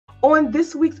On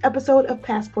this week's episode of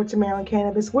Passport to Maryland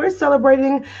Cannabis, we're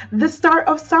celebrating the start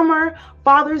of summer,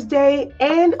 Father's Day,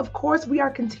 and of course, we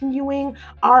are continuing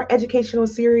our educational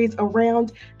series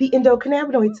around the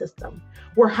endocannabinoid system.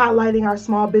 We're highlighting our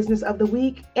small business of the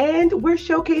week, and we're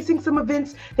showcasing some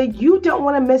events that you don't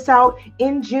want to miss out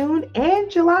in June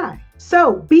and July.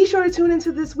 So be sure to tune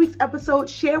into this week's episode,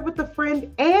 share with a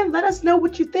friend, and let us know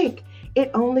what you think.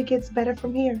 It only gets better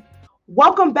from here.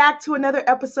 Welcome back to another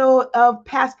episode of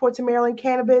Passport to Maryland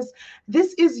Cannabis.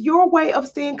 This is your way of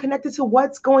staying connected to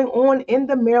what's going on in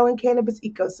the Maryland cannabis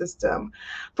ecosystem.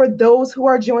 For those who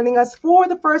are joining us for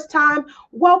the first time,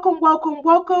 welcome, welcome,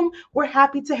 welcome. We're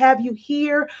happy to have you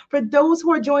here. For those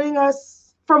who are joining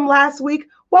us from last week,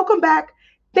 welcome back.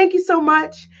 Thank you so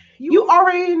much. You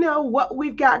already know what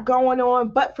we've got going on,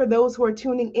 but for those who are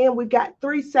tuning in, we've got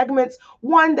 3 segments.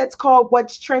 One that's called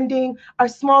What's Trending, our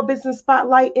small business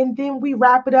spotlight, and then we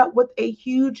wrap it up with a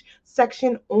huge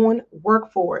section on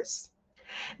workforce.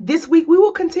 This week, we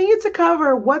will continue to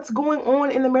cover what's going on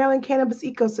in the Maryland cannabis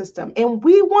ecosystem, and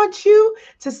we want you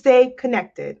to stay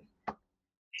connected.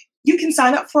 You can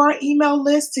sign up for our email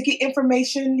list to get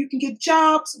information. You can get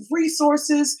jobs,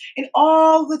 resources, and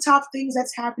all the top things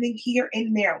that's happening here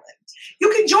in Maryland. You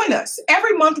can join us.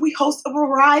 Every month, we host a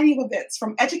variety of events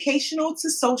from educational to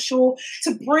social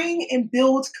to bring and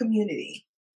build community.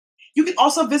 You can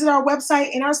also visit our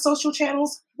website and our social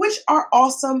channels, which are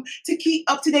awesome to keep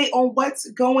up to date on what's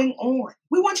going on.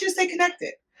 We want you to stay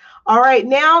connected. All right,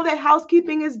 now that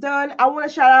housekeeping is done, I want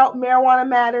to shout out Marijuana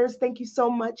Matters. Thank you so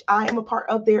much. I am a part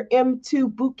of their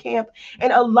M2 bootcamp,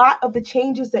 and a lot of the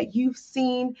changes that you've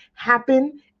seen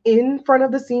happen in front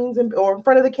of the scenes or in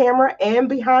front of the camera and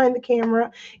behind the camera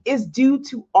is due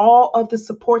to all of the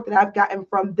support that I've gotten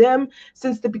from them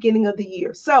since the beginning of the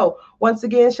year. So once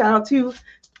again, shout out to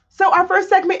So our first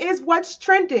segment is What's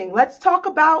Trending. Let's talk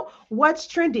about what's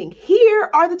trending. Here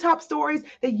are the top stories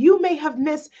that you may have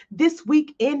missed this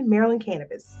week in Maryland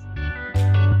cannabis.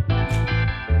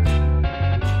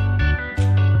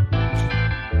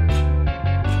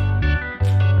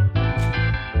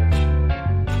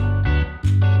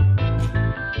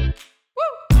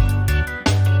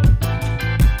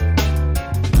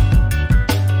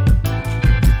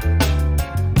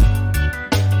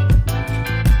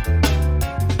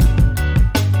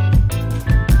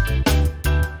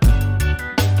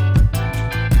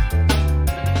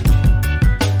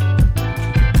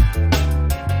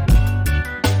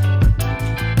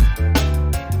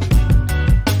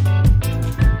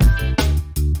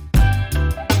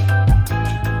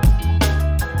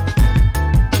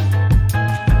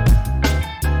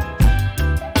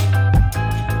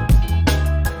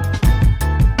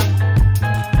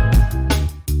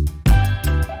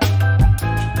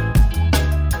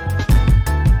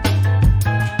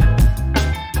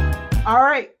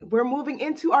 We're moving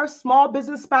into our small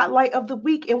business spotlight of the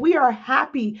week, and we are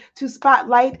happy to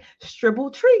spotlight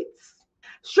Stribble Treats.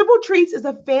 Stribble Treats is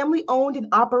a family-owned and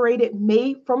operated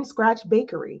made-from-scratch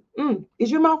bakery.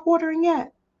 Is your mouth watering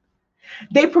yet?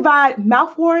 They provide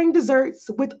mouth-watering desserts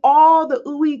with all the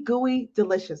ooey-gooey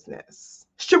deliciousness.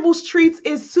 Stribble's Treats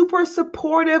is super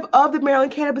supportive of the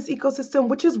Maryland cannabis ecosystem,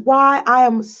 which is why I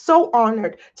am so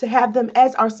honored to have them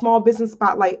as our small business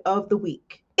spotlight of the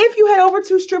week. If you head over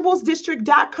to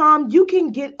stribblesdistrict.com, you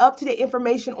can get up-to-date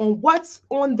information on what's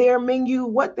on their menu,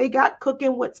 what they got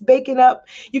cooking, what's baking up.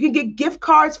 You can get gift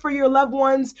cards for your loved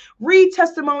ones, read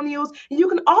testimonials, and you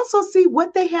can also see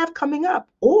what they have coming up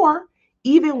or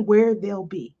even where they'll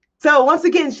be. So once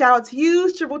again, shout out to you,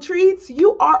 Stribble Treats.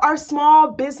 You are our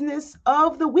small business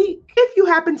of the week. If you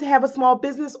happen to have a small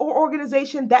business or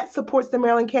organization that supports the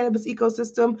Maryland cannabis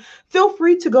ecosystem, feel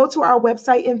free to go to our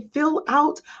website and fill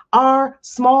out our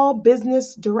small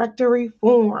business directory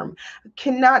form.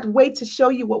 Cannot wait to show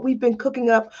you what we've been cooking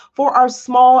up for our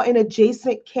small and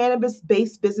adjacent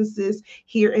cannabis-based businesses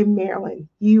here in Maryland.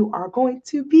 You are going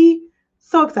to be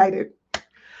so excited.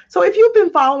 So if you've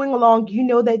been following along, you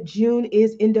know that June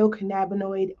is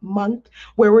Endocannabinoid Month,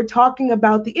 where we're talking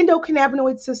about the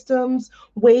endocannabinoid systems,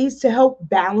 ways to help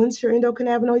balance your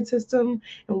endocannabinoid system,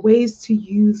 and ways to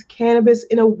use cannabis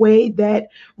in a way that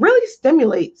really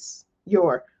stimulates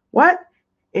your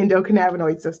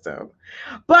endocannabinoid system.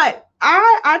 But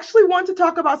I actually want to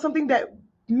talk about something that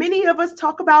many of us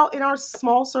talk about in our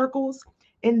small circles,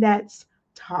 and that's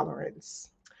tolerance.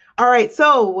 All right,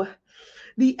 so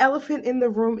the elephant in the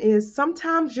room is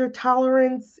sometimes your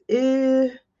tolerance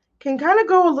can kind of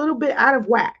go a little bit out of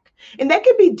whack. And that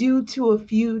can be due to a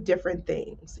few different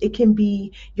things. It can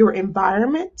be your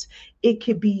environment. It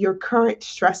could be your current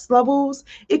stress levels.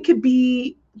 It could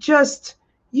be just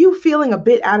you feeling a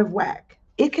bit out of whack.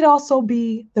 It could also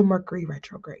be the Mercury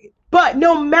retrograde. But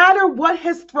no matter what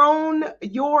has thrown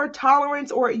your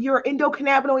tolerance or your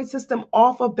endocannabinoid system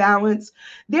off of balance,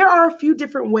 there are a few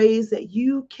different ways that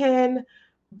you can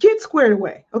get squared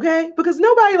away, okay? Because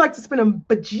nobody likes to spend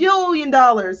a bajillion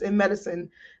dollars in medicine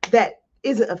that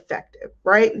isn't effective,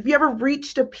 right? If you ever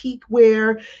reached a peak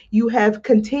where you have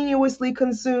continuously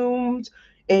consumed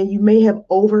and you may have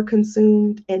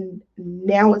overconsumed and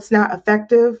now it's not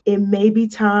effective, it may be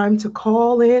time to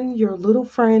call in your little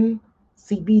friend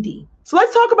CBD. So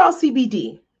let's talk about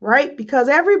CBD, right? Because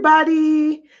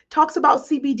everybody talks about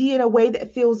CBD in a way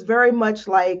that feels very much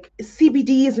like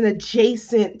CBD is an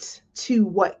adjacent to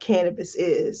what cannabis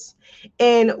is.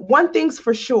 And one thing's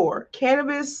for sure,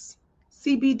 cannabis,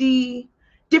 CBD,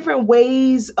 different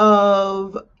ways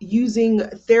of using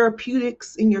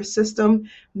therapeutics in your system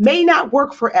may not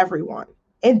work for everyone.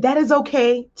 And that is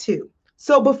okay too.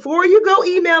 So before you go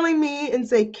emailing me and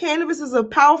say cannabis is a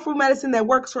powerful medicine that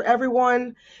works for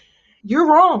everyone,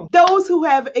 you're wrong. Those who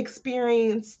have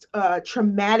experienced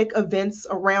traumatic events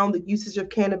around the usage of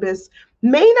cannabis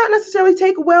may not necessarily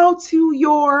take well to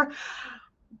your,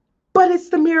 but it's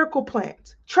the miracle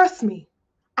plant. Trust me,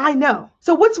 I know.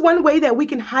 So what's one way that we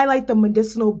can highlight the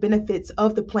medicinal benefits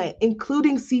of the plant,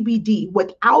 including CBD,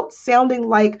 without sounding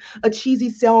like a cheesy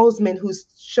salesman who's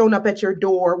shown up at your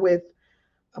door with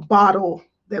a bottle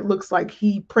that looks like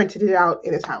he printed it out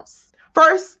in his house?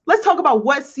 First, let's talk about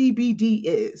what CBD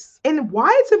is and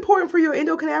why it's important for your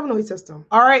endocannabinoid system.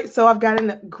 All right, so I've got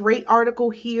a great article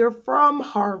here from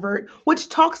Harvard, which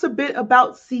talks a bit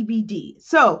about CBD.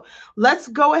 So let's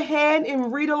go ahead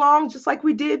and read along just like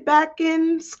we did back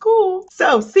in school.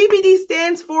 So CBD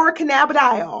stands for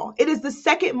cannabidiol. It is the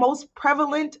second most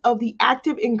prevalent of the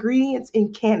active ingredients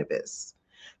in cannabis.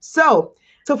 So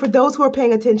for those who are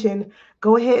paying attention,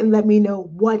 go ahead and let me know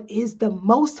what is the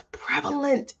most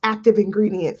prevalent active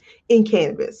ingredient in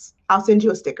cannabis. I'll send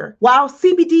you a sticker. While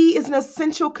CBD is an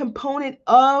essential component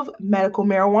of medical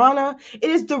marijuana, it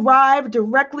is derived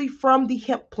directly from the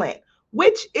hemp plant,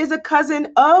 which is a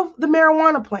cousin of the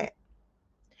marijuana plant.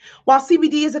 While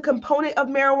CBD is a component of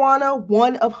marijuana,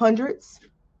 one of hundreds,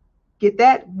 get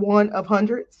that? One of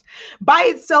hundreds. By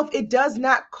itself, it does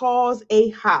not cause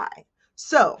a high.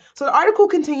 So the article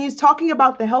continues talking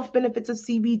about the health benefits of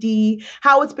CBD,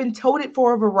 how it's been touted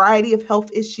for a variety of health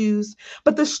issues,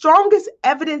 but the strongest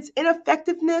evidence in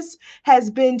effectiveness has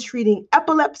been treating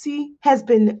epilepsy, has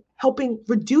been helping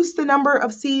reduce the number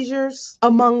of seizures,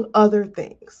 among other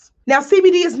things. Now,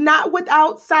 CBD is not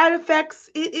without side effects.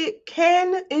 It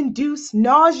can induce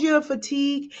nausea,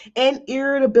 fatigue, and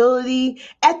irritability.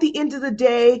 At the end of the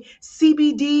day,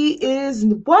 CBD is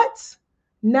what?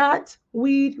 Not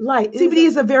weed light. CBD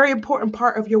is a very important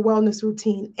part of your wellness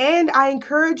routine. And I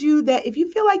encourage you that if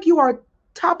you feel like you are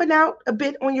topping out a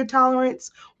bit on your tolerance,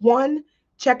 one,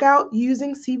 check out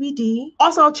using CBD.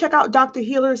 Also, check out Dr.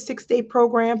 Healer's 6-day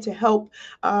program to help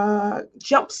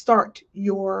jumpstart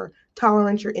your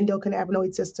tolerance, your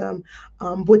endocannabinoid system,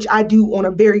 which I do on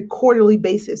a very quarterly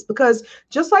basis, because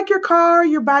just like your car,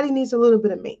 your body needs a little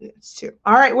bit of maintenance too.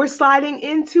 All right, we're sliding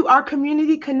into our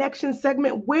community connection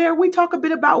segment where we talk a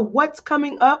bit about what's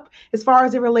coming up as far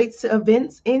as it relates to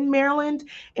events in Maryland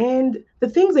and the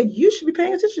things that you should be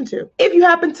paying attention to. If you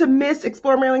happen to miss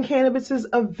Explore Maryland Cannabis's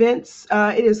events,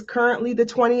 it is currently the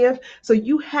 20th, so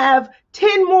you have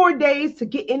 10 more days to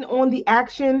get in on the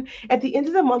action. At the end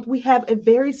of the month, we have a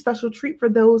very special treat for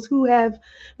those who have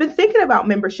been thinking about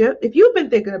membership. If you've been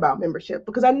thinking about membership,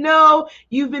 because I know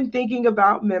you've been thinking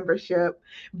about membership,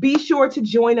 be sure to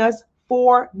join us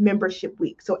for Membership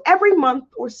Week. So every month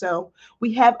or so,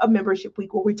 we have a Membership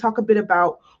Week where we talk a bit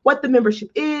about what the membership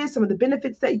is, some of the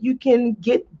benefits that you can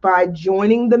get by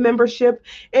joining the membership,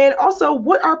 and also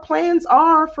what our plans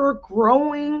are for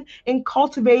growing and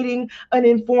cultivating an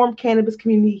informed cannabis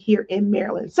community here in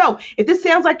Maryland. So if this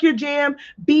sounds like your jam,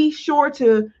 be sure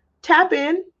to tap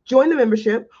in, join the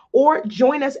membership, or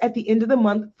join us at the end of the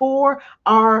month for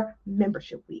our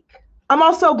Membership Week. I'm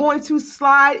also going to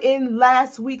slide in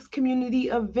last week's community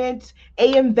event.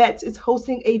 AM Vets is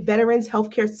hosting a Veterans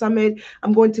Healthcare Summit.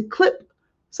 I'm going to clip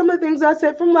some of the things I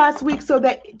said from last week so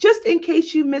that just in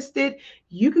case you missed it,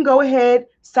 you can go ahead,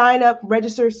 sign up,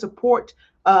 register, support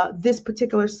this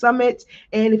particular summit.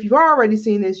 And if you've already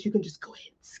seen this, you can just go ahead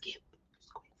and skip.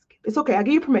 It's okay. I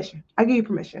give you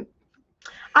permission.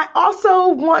 I also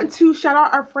want to shout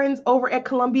out our friends over at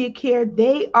Columbia Care.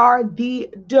 They are the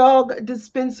dog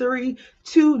dispensary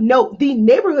to note, the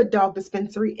neighborhood dog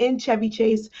dispensary in Chevy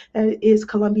Chase. That is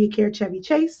Columbia Care Chevy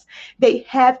Chase. They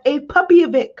have a puppy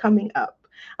event coming up.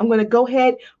 I'm going to go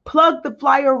ahead, plug the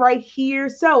flyer right here.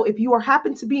 So if you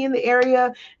happen to be in the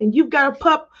area and you've got a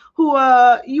pup who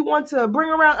you want to bring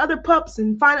around other pups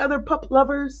and find other pup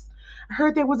lovers, I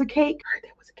heard there was a cake.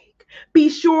 Be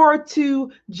sure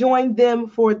to join them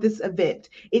for this event.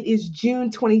 It is June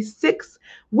 26th,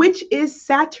 which is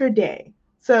Saturday.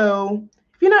 So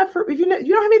if you don't have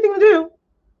anything to do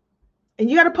and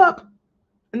you got a pup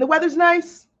and the weather's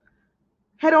nice,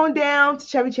 head on down to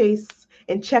Chevy Chase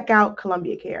and check out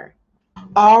Columbia Care.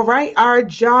 All right, our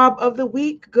job of the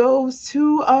week goes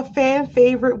to a fan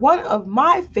favorite, one of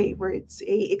my favorites,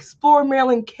 a Explore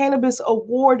Maryland Cannabis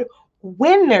Award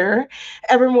winner,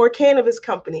 Evermore Cannabis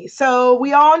Company. So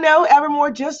we all know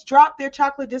Evermore just dropped their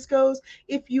chocolate discos,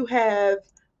 if you have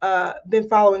been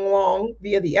following along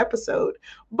via the episode.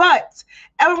 But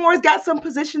Evermore's got some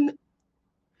positions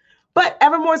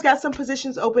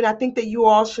open I think that you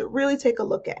all should really take a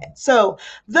look at. So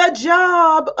the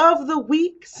job of the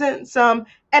week, since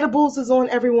edibles is on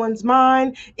everyone's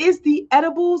mind, is the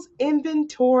Edibles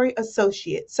Inventory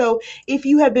Associate. So if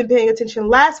you have been paying attention,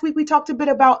 last week we talked a bit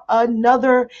about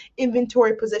another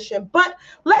inventory position, but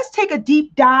let's take a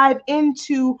deep dive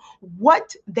into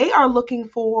what they are looking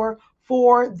for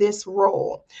this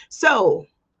role. So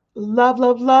love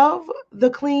the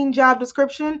clean job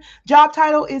description. Job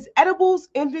title is Edibles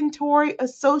Inventory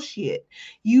Associate.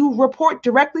 You report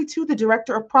directly to the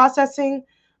Director of Processing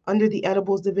under the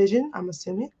Edibles Division, I'm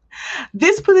assuming.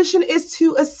 This position is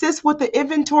to assist with the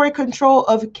inventory control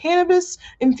of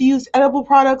cannabis-infused edible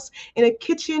products in a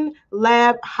kitchen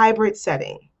lab hybrid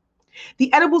setting.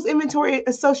 The Edibles Inventory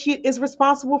Associate is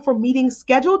responsible for meeting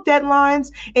scheduled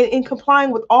deadlines and in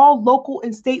complying with all local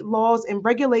and state laws and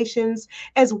regulations,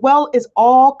 as well as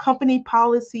all company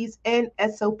policies and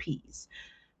SOPs.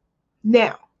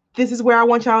 Now, this is where I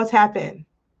want y'all to tap in.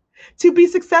 To be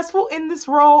successful in this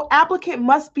role, applicant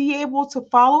must be able to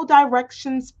follow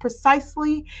directions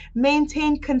precisely,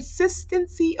 maintain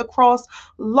consistency across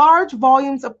large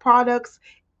volumes of products,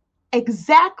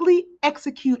 exactly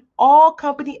execute all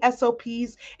company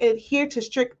SOPs, and adhere to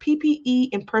strict PPE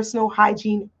and personal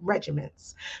hygiene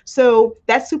regimens. So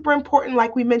that's super important.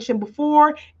 Like we mentioned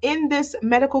before, in this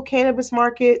medical cannabis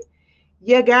market,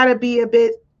 you gotta be a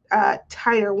bit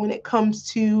tighter when it comes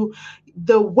to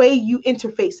the way you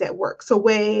interface at work. So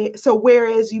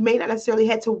whereas you may not necessarily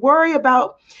have to worry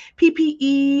about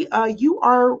PPE, you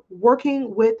are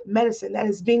working with medicine that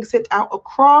is being sent out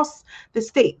across the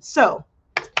state. So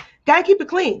gotta keep it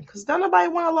clean because don't nobody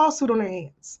want a lawsuit on their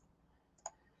hands.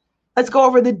 Let's go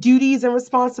over the duties and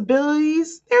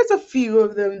responsibilities. There's a few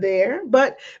of them there,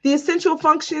 but the essential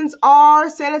functions are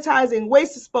sanitizing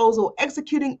waste disposal,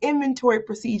 executing inventory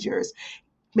procedures,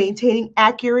 maintaining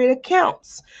accurate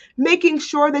accounts, making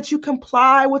sure that you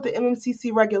comply with the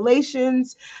MMCC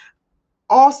regulations.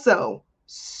 Also,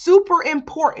 super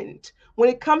important when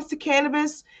it comes to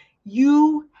cannabis,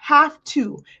 you have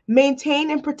to maintain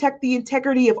and protect the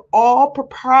integrity of all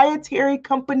proprietary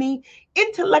company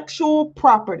intellectual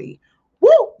property. Woo,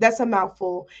 that's a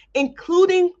mouthful,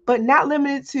 including but not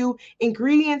limited to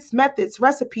ingredients, methods,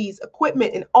 recipes,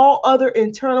 equipment, and all other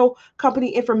internal company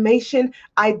information,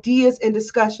 ideas, and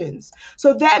discussions.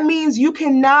 So that means you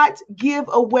cannot give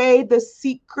away the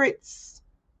secrets.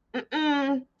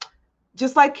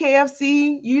 Just like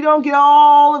KFC, you don't get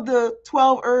all of the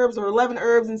 12 herbs or 11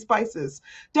 herbs and spices.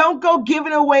 Don't go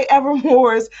giving away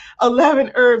Evermore's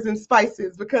 11 herbs and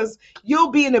spices because you'll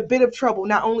be in a bit of trouble.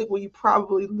 Not only will you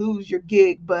probably lose your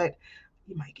gig, but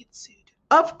you might get sued.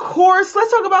 Of course, let's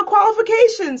talk about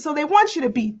qualifications. So they want you to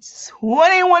be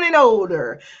 21 and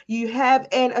older. You have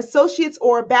an associate's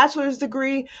or a bachelor's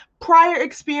degree, prior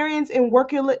experience in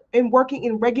working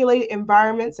in regulated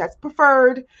environments. That's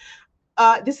preferred.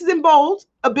 This is in bold,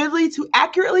 ability to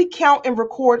accurately count and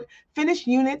record finished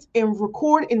units and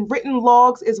record in written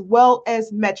logs as well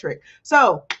as metric.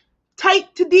 So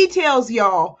tight to details,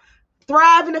 y'all.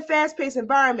 Thrive in a fast-paced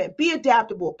environment. Be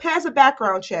adaptable. Pass a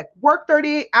background check. Work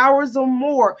 38 hours or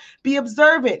more. Be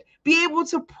observant. Be able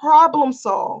to problem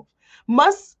solve.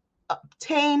 Must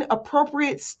obtain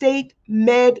appropriate state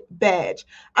med badge.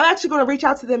 I'm actually going to reach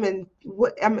out to them and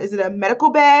is it a medical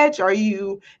badge? Are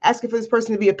you asking for this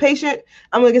person to be a patient?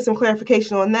 I'm going to get some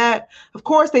clarification on that. Of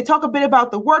course, they talk a bit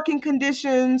about the working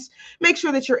conditions. Make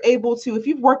sure that you're able to, if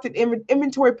you've worked in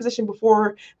inventory position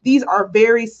before, these are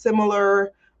very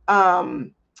similar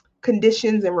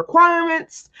conditions and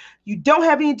requirements. You don't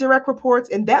have any direct reports,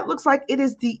 and that looks like it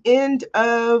is the end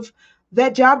of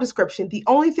that job description. The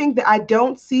only thing that I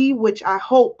don't see, which I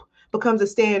hope becomes a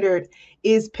standard,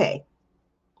 is pay.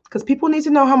 because people need to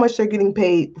know how much they're getting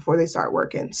paid before they start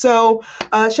working. So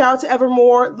shout out to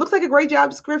Evermore. Looks like a great job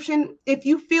description. If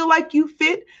you feel like you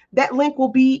fit, that link will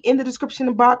be in the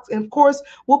description box. And of course,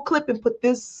 we'll clip and put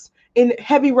this in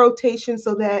heavy rotation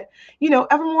so that,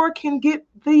 Evermore can get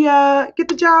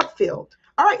the job filled.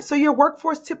 All right, so your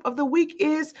workforce tip of the week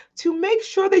is to make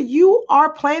sure that you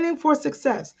are planning for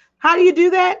success. How do you do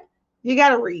that? You got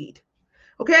to read.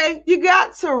 Okay, you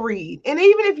got to read. And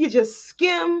even if you just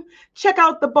skim, check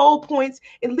out the bold points,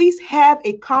 at least have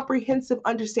a comprehensive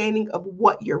understanding of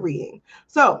what you're reading.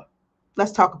 So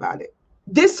let's talk about it.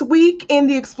 This week in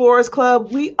the Explorers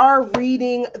Club, we are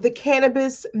reading the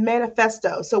Cannabis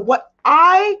Manifesto. So what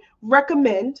I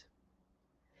recommend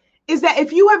is that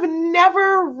if you have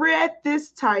never read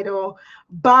this title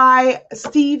by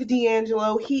Steve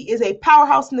DeAngelo, he is a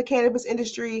powerhouse in the cannabis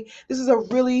industry. This is a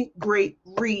really great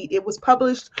read. It was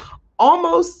published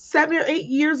almost 7 or 8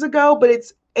 years ago, but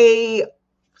it's a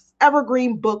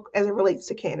evergreen book as it relates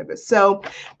to cannabis. So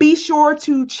be sure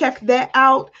to check that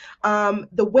out.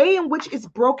 The way in which it's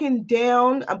broken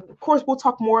down, of course, we'll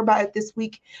talk more about it this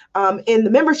week in the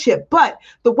membership, but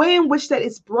the way in which that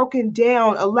it's broken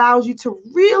down allows you to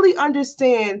really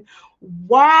understand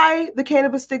why the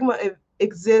cannabis stigma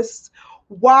exists,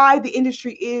 why the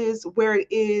industry is where it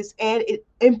is, and it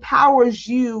empowers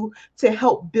you to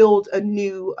help build a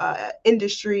new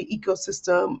industry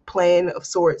ecosystem plan of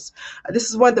sorts. This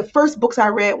is one of the first books I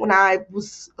read when I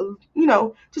was,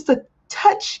 just a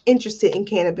touch interested in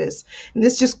cannabis. And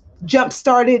this just jump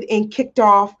started and kicked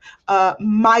off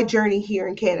my journey here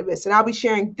in cannabis. And I'll be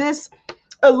sharing this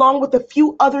along with a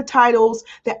few other titles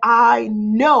that I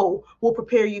know will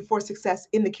prepare you for success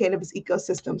in the cannabis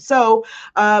ecosystem. So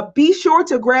be sure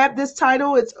to grab this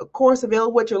title. It's, of course,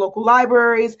 available at your local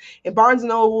libraries, in Barnes &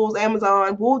 Nobles,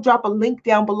 Amazon. We'll drop a link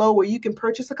down below where you can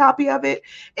purchase a copy of it.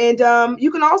 And you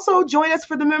can also join us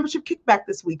for the membership kickback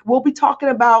this week. We'll be talking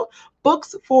about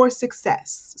books for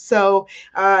success. So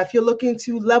if you're looking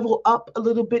to level up a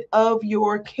little bit of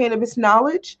your cannabis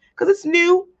knowledge, because it's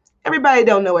new, everybody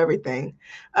don't know everything.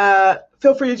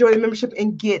 Feel free to join the membership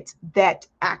and get that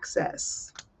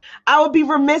access. I would be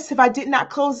remiss if I did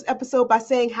not close this episode by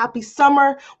saying happy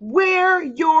summer. Wear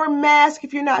your mask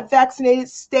if you're not vaccinated.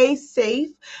 Stay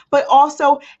safe. But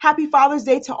also happy Father's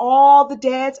Day to all the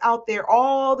dads out there,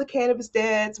 all the cannabis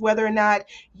dads, whether or not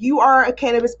you are a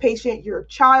cannabis patient, your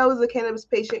child is a cannabis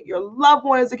patient, your loved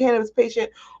one is a cannabis patient,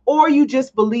 or you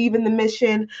just believe in the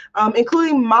mission,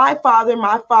 including my father,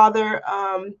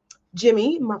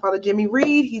 Jimmy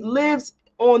Reed. He lives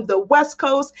on the West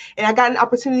Coast, and I got an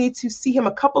opportunity to see him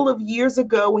a couple of years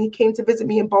ago when he came to visit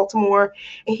me in Baltimore,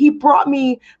 and he brought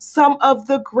me some of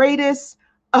the greatest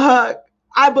I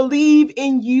believe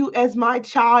in you as my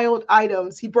child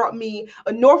items. He brought me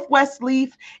a Northwest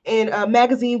leaf and a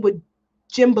magazine with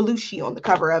Jim Belushi on the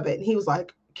cover of it, and he was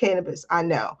like, cannabis, I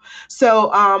know. So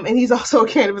and he's also a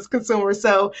cannabis consumer,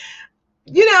 so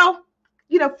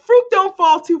fruit don't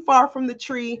fall too far from the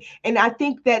tree. And I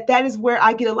think that is where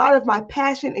I get a lot of my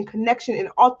passion and connection and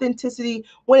authenticity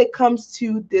when it comes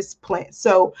to this plant.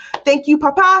 So thank you,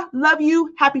 Papa. Love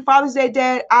you. Happy Father's Day,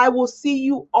 Dad. I will see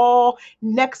you all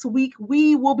next week.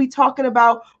 We will be talking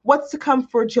about what's to come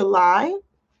for July,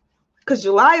 because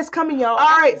July is coming, y'all.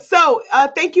 All right, so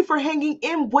thank you for hanging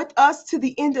in with us to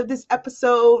the end of this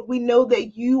episode. We know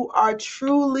that you are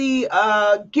truly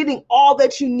getting all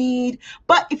that you need,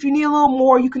 but if you need a little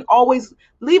more, you can always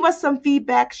leave us some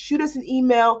feedback, shoot us an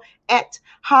email at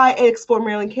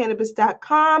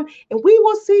hi@exploremarylandcannabis.com, and we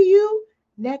will see you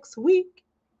next week.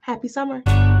 Happy summer.